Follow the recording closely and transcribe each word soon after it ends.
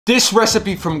This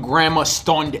recipe from grandma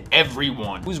stunned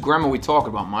everyone. Whose grandma we talking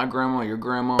about? My grandma, your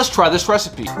grandma? Let's try this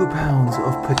recipe. 2 pounds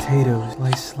of potatoes.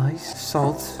 Slice.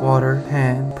 Salt, water,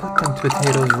 pan. Put them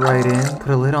potatoes right in. Put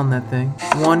a lid on that thing.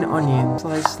 1 onion.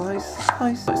 Slice.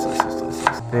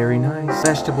 Very nice.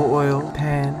 Vegetable oil,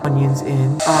 pan, onions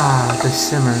in. Ah, the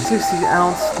simmer.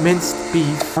 60-ounce minced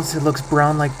beef. Once it looks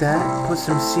brown like that, put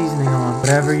some seasoning on.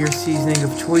 Whatever your seasoning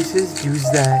of choice is, use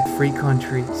that. Free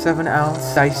country.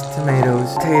 7-ounce diced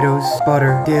tomatoes, potatoes,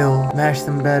 butter, dill. Mash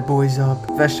them bad boys up.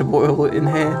 Vegetable oil in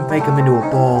hand. Make them into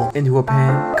a ball. Into a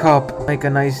pan. Cup. Make a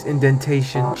nice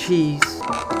indentation. Cheese.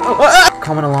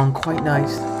 Coming along quite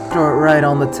nice. Throw it right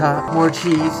on the top. More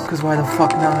cheese, because why the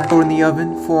fuck not? Throw it in the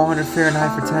oven, 400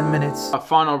 Fahrenheit for 10 minutes. Our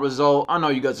final result. I know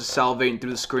you guys are salivating through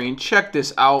the screen. Check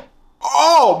this out.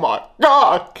 Oh my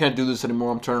god! Can't do this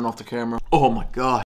anymore. I'm turning off the camera. Oh my god.